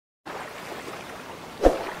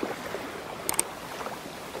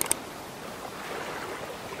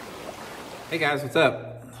Hey guys, what's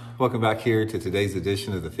up? Welcome back here to today's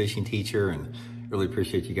edition of the Fishing Teacher, and really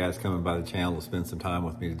appreciate you guys coming by the channel to spend some time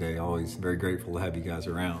with me today. Always very grateful to have you guys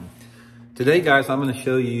around. Today guys, I'm going to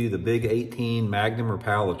show you the big 18 Magnum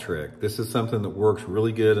Rapala trick. This is something that works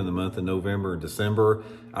really good in the month of November and December.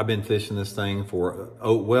 I've been fishing this thing for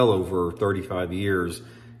well over 35 years,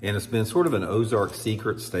 and it's been sort of an Ozark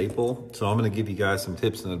secret staple. So I'm going to give you guys some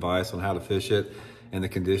tips and advice on how to fish it and the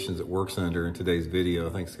conditions it works under in today's video.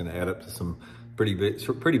 I think it's going to add up to some pretty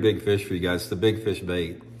big fish for you guys. It's a big fish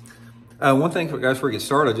bait. One thing, guys, before we get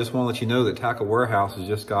started, I just want to let you know that Tackle Warehouse has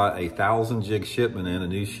just got a 1,000 jig shipment in, a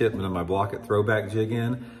new shipment of my Blaukat throwback jig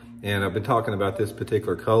in. And I've been talking about this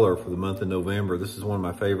particular color for the month of November. This is one of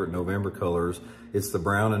my favorite November colors. It's the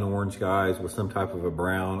brown and orange, guys, with some type of a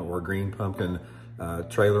brown or green pumpkin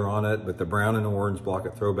trailer on it. But the brown and orange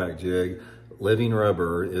Blaukat throwback jig, living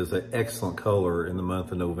rubber, is an excellent color in the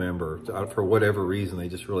month of November. For whatever reason, they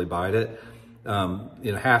just really bite it.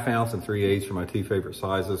 Half ounce and 3/8 are my two favorite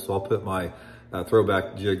sizes. So I'll put my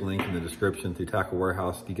throwback jig link in the description through Tackle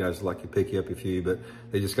Warehouse if you guys would like to pick you up a few, but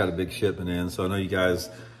they just got a big shipment in. So I know you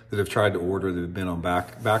guys that have tried to order, that have been on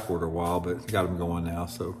back order a while, but got them going now.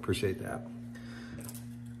 So appreciate that.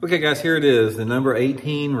 Okay guys, here it is, the number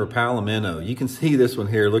 18 Rapala minnow. You can see this one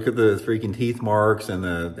here. Look at the freaking teeth marks and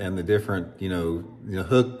the different,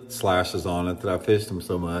 hook slashes on it that I fished them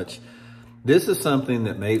so much. This is something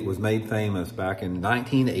that was made famous back in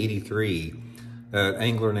 1983. An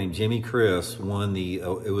angler named Jimmy Chris won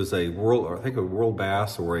it was a world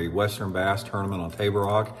bass or a Western bass tournament on Table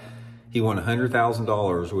Rock. He won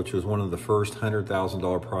 $100,000, which was one of the first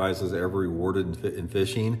 $100,000 prizes ever awarded in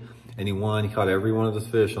fishing. And he caught every one of his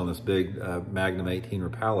fish on this big Magnum 18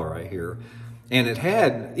 Rapala right here. And it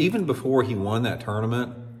had, even before he won that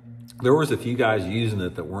tournament, there was a few guys using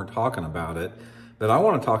it that weren't talking about it. But I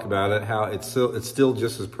want to talk about it, how it's still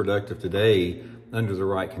just as productive today under the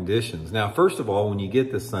right conditions. Now, first of all, when you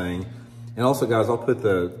get this thing, and also guys, I'll put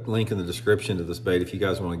the link in the description to this bait if you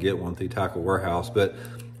guys want to get one through Tackle Warehouse. But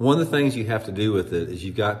one of the things you have to do with it is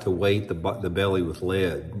you've got to weight the belly with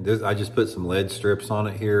lead. I just put some lead strips on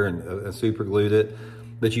it here and super glued it.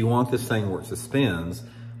 But you want this thing where it suspends.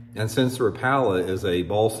 And since the Rapala is a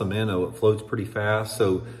balsa minnow, it floats pretty fast.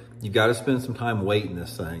 So you got to spend some time weighting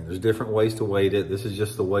this thing. There's different ways to weight it. This is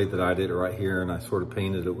just the way that I did it right here, and I sort of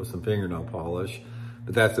painted it with some fingernail polish.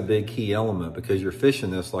 But that's a big key element because you're fishing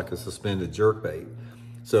this like a suspended jerkbait.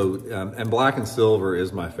 So, and black and silver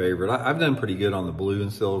is my favorite. I've done pretty good on the blue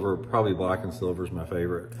and silver. Probably black and silver is my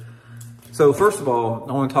favorite. So first of all,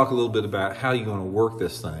 I want to talk a little bit about how you're going to work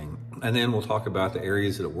this thing. And then we'll talk about the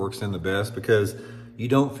areas that it works in the best, because you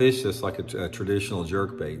don't fish this like a traditional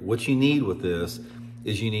jerkbait. What you need with this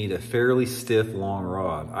is you need a fairly stiff long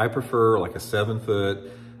rod. I prefer like a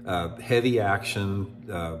 7-foot heavy action,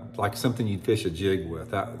 like something you'd fish a jig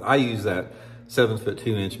with. I use that 7-foot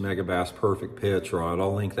 2-inch Megabass Perfect pitch rod.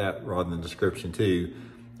 I'll link that rod in the description too.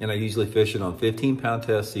 And I usually fish it on 15-pound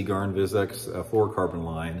test Seaguar Vizex fluorocarbon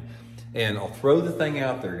line. And I'll throw the thing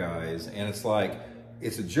out there, guys, and it's like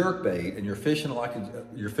it's a jerkbait, and you're fishing it like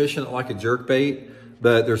a jerkbait,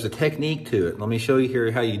 but there's a technique to it. Let me show you here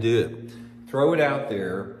how you do it. Throw it out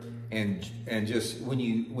there, and just when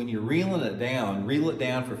you're reeling it down, reel it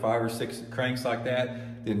down for 5 or 6 cranks like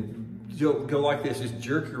that. Then go like this. Just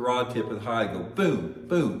jerk your rod tip at high. Go boom,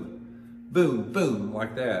 boom, boom, boom,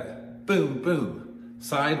 like that. Boom, boom,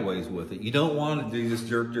 sideways with it. You don't want to do this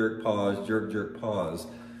jerk, jerk, pause, jerk, jerk, pause.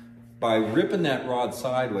 By ripping that rod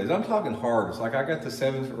sideways, I'm talking hard. It's like I got the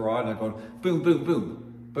 7-foot rod and I'm going boom, boom,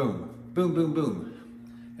 boom, boom, boom, boom, boom.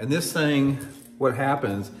 And this thing, what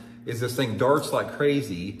happens is this thing darts like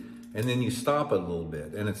crazy, and then you stop it a little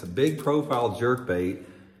bit. And it's a big profile jerkbait.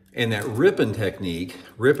 And that ripping technique,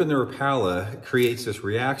 ripping the Rapala, creates this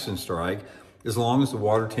reaction strike as long as the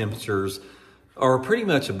water temperatures are pretty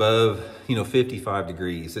much above, 55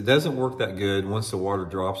 degrees. It doesn't work that good once the water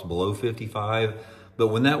drops below 55. But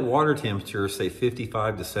when that water temperature, say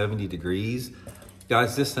 55 to 70 degrees,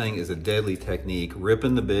 guys, this thing is a deadly technique,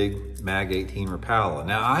 ripping the big Mag 18 Rapala.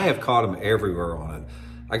 Now, I have caught them everywhere on it.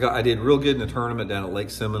 I did real good in a tournament down at Lake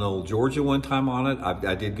Seminole, Georgia one time on it.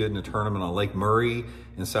 I did good in a tournament on Lake Murray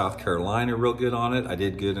in South Carolina, real good on it. I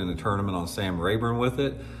did good in a tournament on Sam Rayburn with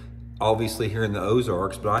it. Obviously here in the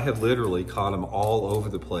Ozarks, but I have literally caught them all over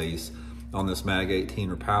the place on this Mag 18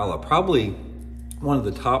 Rapala. Probably one of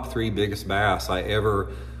the top 3 biggest bass I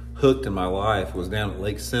ever hooked in my life was down at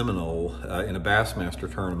Lake Seminole in a Bassmaster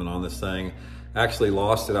tournament on this thing. Actually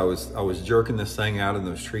lost it. I was jerking this thing out in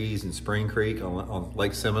those trees in Spring Creek on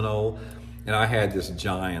Lake Seminole, and I had this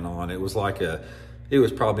giant on. It was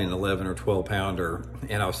probably an 11 or 12 pounder,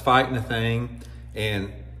 and I was fighting the thing,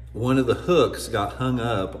 and one of the hooks got hung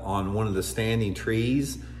up on one of the standing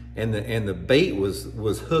trees, and the bait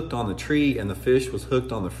was hooked on the tree and the fish was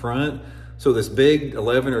hooked on the front. So this big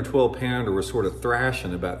 11 or 12 pounder was sort of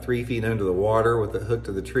thrashing about 3 feet under the water with it hooked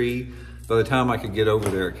to the tree. By the time I could get over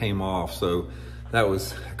there, it came off. So that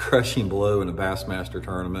was a crushing blow in a Bassmaster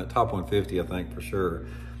tournament, top 150, I think, for sure.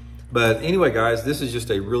 But anyway, guys, this is just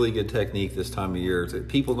a really good technique this time of year.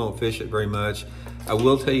 People don't fish it very much. I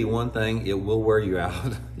will tell you one thing, it will wear you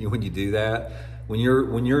out when you do that. When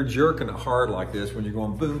you're jerking it hard like this, when you're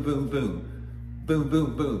going boom, boom, boom, boom,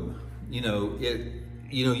 boom, boom,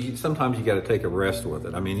 sometimes you got to take a rest with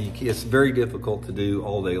it. I mean, it's very difficult to do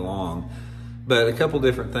all day long. But a couple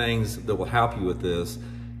different things that will help you with this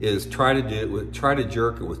is try to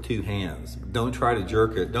jerk it with 2 hands. Don't try to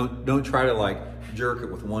jerk it. Don't try to like jerk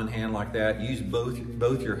it with one hand like that. Use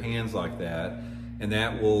both your hands like that, and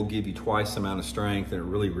that will give you twice the amount of strength, and it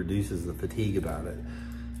really reduces the fatigue about it.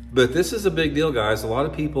 But this is a big deal, guys. A lot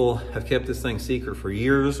of people have kept this thing secret for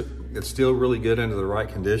years. It's still really good under the right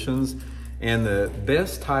conditions. And the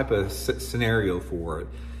best type of scenario for it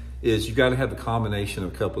is you got to have a combination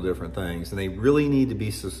of a couple different things, and they really need to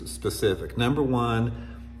be specific. Number one,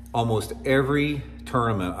 almost every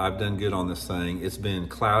tournament I've done good on this thing, it's been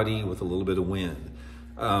cloudy with a little bit of wind.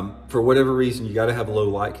 For whatever reason, you got to have low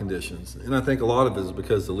light conditions. And I think a lot of it is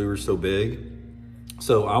because the lure's so big.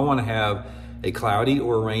 So I want to have a cloudy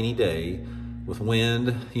or rainy day with wind,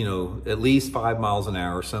 at least 5 miles an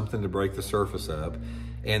hour, something to break the surface up.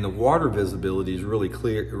 And the water visibility is really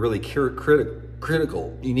clear, really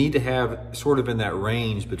critical. You need to have sort of in that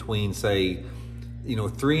range between, say,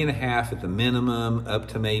 3.5 at the minimum up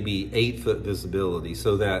to maybe 8 foot visibility.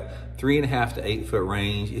 So that 3.5 to 8 foot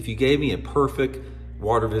range, if you gave me a perfect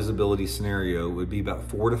water visibility scenario, it would be about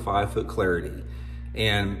 4 to 5 foot clarity.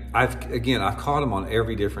 And I've caught them on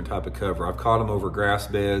every different type of cover. I've caught them over grass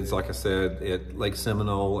beds, like I said, at Lake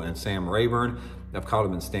Seminole and Sam Rayburn. I've caught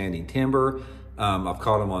them in standing timber. I've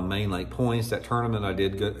caught them on main lake points. That tournament I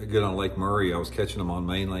did good on Lake Murray, I was catching them on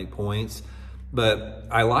main lake points. But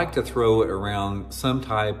I like to throw it around some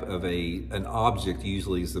type of an object,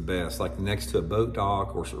 usually is the best, like next to a boat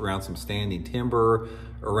dock or around some standing timber,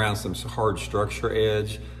 around some hard structure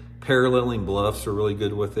edge. Paralleling bluffs are really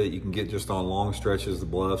good with it. You can get just on long stretches of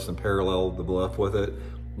bluffs and parallel the bluff with it.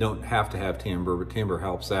 Don't have to have timber, but timber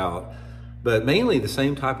helps out. But mainly the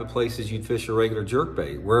same type of places you'd fish a regular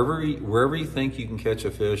jerkbait. Wherever you think you can catch a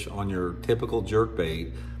fish on your typical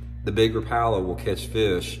jerkbait, the big Rapala will catch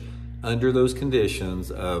fish under those conditions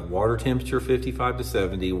of water temperature 55 to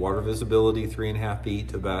 70, water visibility 3.5 feet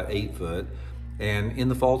to about 8 foot, and in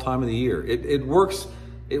the fall time of the year. It works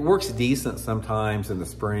decent sometimes in the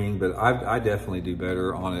spring, but I definitely do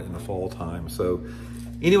better on it in the fall time. So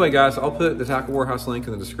anyway, guys, I'll put the Tackle Warehouse link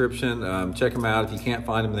in the description. Check them out. If you can't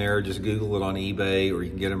find them there, just Google it on eBay, or you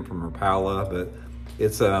can get them from Rapala. But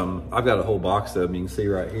it's I've got a whole box of them. You can see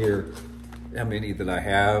right here how many that I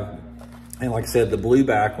have. And like I said, the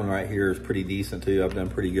blueback one right here is pretty decent too. I've done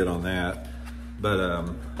pretty good on that. But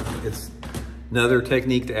it's another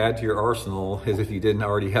technique to add to your arsenal, as if you didn't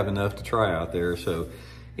already have enough to try out there. So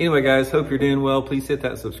anyway, guys, hope you're doing well. Please hit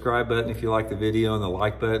that subscribe button if you like the video and the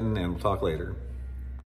like button, and we'll talk later.